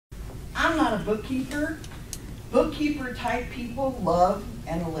I'm not a bookkeeper. Bookkeeper type people love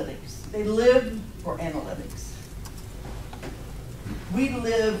analytics. They live for analytics. We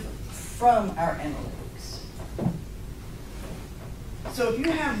live from our analytics. So if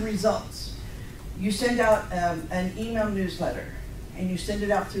you have results, you send out an email newsletter and you send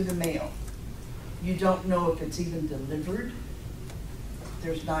it out through the mail. You don't know if it's even delivered.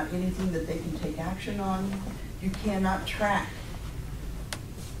 There's not anything that they can take action on. You cannot track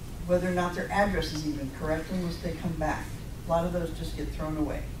whether or not their address is even correct unless they come back. A lot of those just get thrown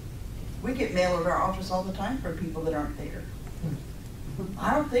away. We get mail at our office all the time for people that aren't there.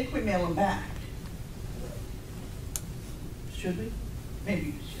 I don't think we mail them back. Should we?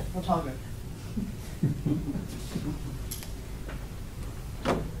 Maybe we should. We'll talk about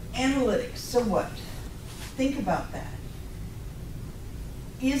that. Analytics, so what? Think about that.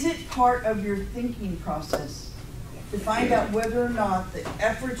 Is it part of your thinking process to find out whether or not the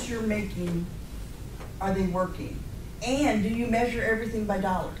efforts you're making, are they working? And do you measure everything by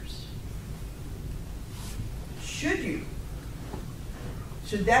dollars? Should you?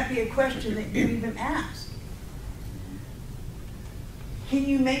 Should that be a question that you even ask? Can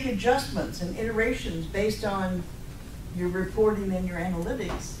you make adjustments and iterations based on your reporting and your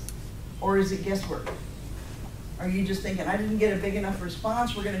analytics? Or is it guesswork? Are you just thinking, I didn't get a big enough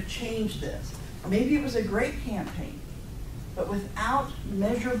response, we're going to change this? Maybe it was a great campaign, but without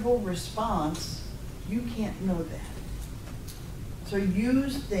measurable response, you can't know that. So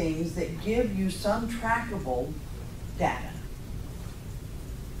use things that give you some trackable data.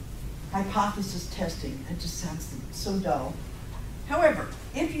 Hypothesis testing, it just sounds so dull. However,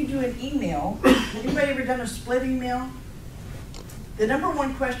 if you do an email, anybody ever done a split email? The number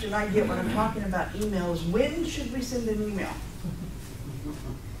one question I get when I'm talking about email is, when should we send an email?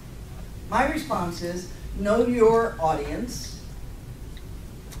 My response is, know your audience.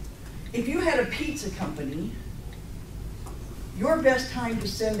 If you had a pizza company, your best time to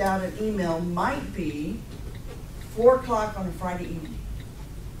send out an email might be 4 o'clock on a Friday evening.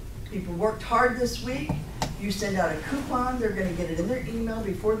 People worked hard this week. You send out a coupon, they're going to get it in their email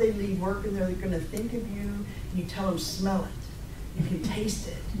before they leave work, and they're going to think of you, and you tell them, smell it. You can taste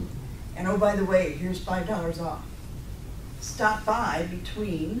it. And oh, by the way, here's $5 off. Stop by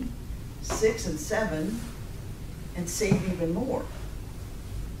between 6 and 7 and save even more.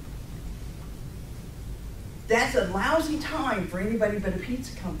 That's a lousy time for anybody but a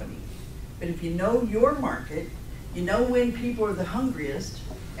pizza company. But if you know your market, you know when people are the hungriest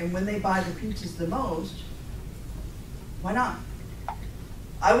and when they buy the pizzas the most, why not?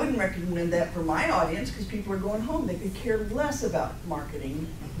 I wouldn't recommend that for my audience because people are going home. They could care less about marketing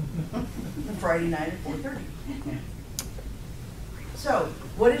on Friday night at 4:30. So,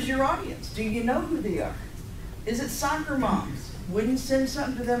 what is your audience? Do you know who they are? Is it soccer moms? Wouldn't send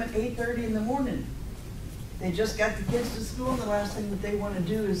something to them at 8:30 in the morning. They just got the kids to school and the last thing that they want to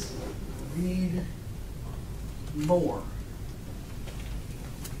do is read more.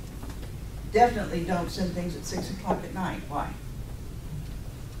 Definitely don't send things at 6 o'clock at night. Why?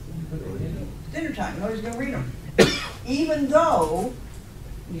 Dinner time, nobody's going to read them. Even though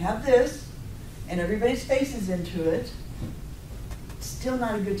you have this and everybody's face is into it, it's still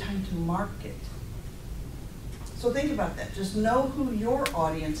not a good time to market. So think about that. Just know who your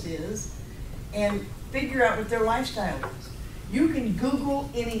audience is and figure out what their lifestyle is. You can Google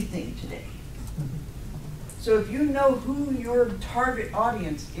anything today. So if you know who your target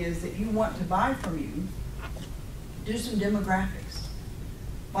audience is that you want to buy from you, do some demographics.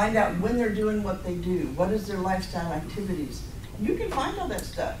 Find out when they're doing what they do. What is their lifestyle activities? You can find all that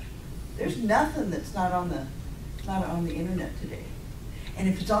stuff. There's nothing that's not on the internet today. And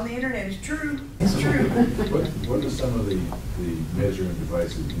if it's on the internet, it's true. It's true. What are some of the measurement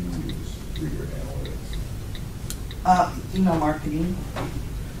devices you use for your analytics? Email marketing.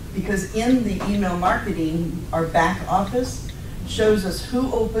 Because in the email marketing, our back office shows us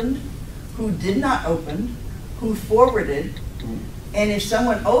who opened, who did not open, who forwarded, and if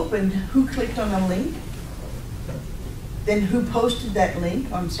someone opened, who clicked on a link, then who posted that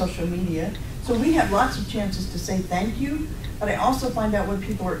link on social media. So we have lots of chances to say thank you, but I also find out what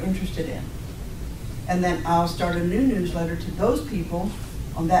people are interested in. And then I'll start a new newsletter to those people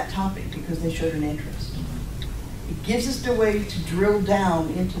on that topic because they showed an interest. It gives us a way to drill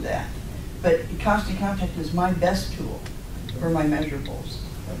down into that. But constant contact is my best tool for my measurables.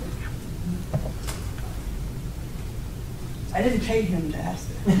 I didn't pay him to ask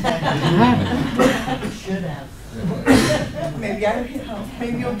that. Should have.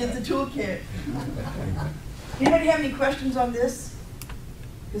 Maybe you'll get the toolkit. Anybody have any questions on this?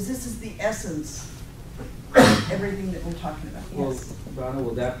 Because this is the essence everything that we're talking about, Well, yes, Donna,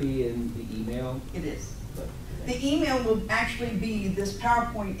 will that be in the email? it is. But- The email will actually be this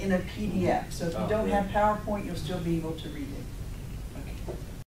PowerPoint in a PDF, so if you Oh, don't great. have PowerPoint, you'll still be able to read it.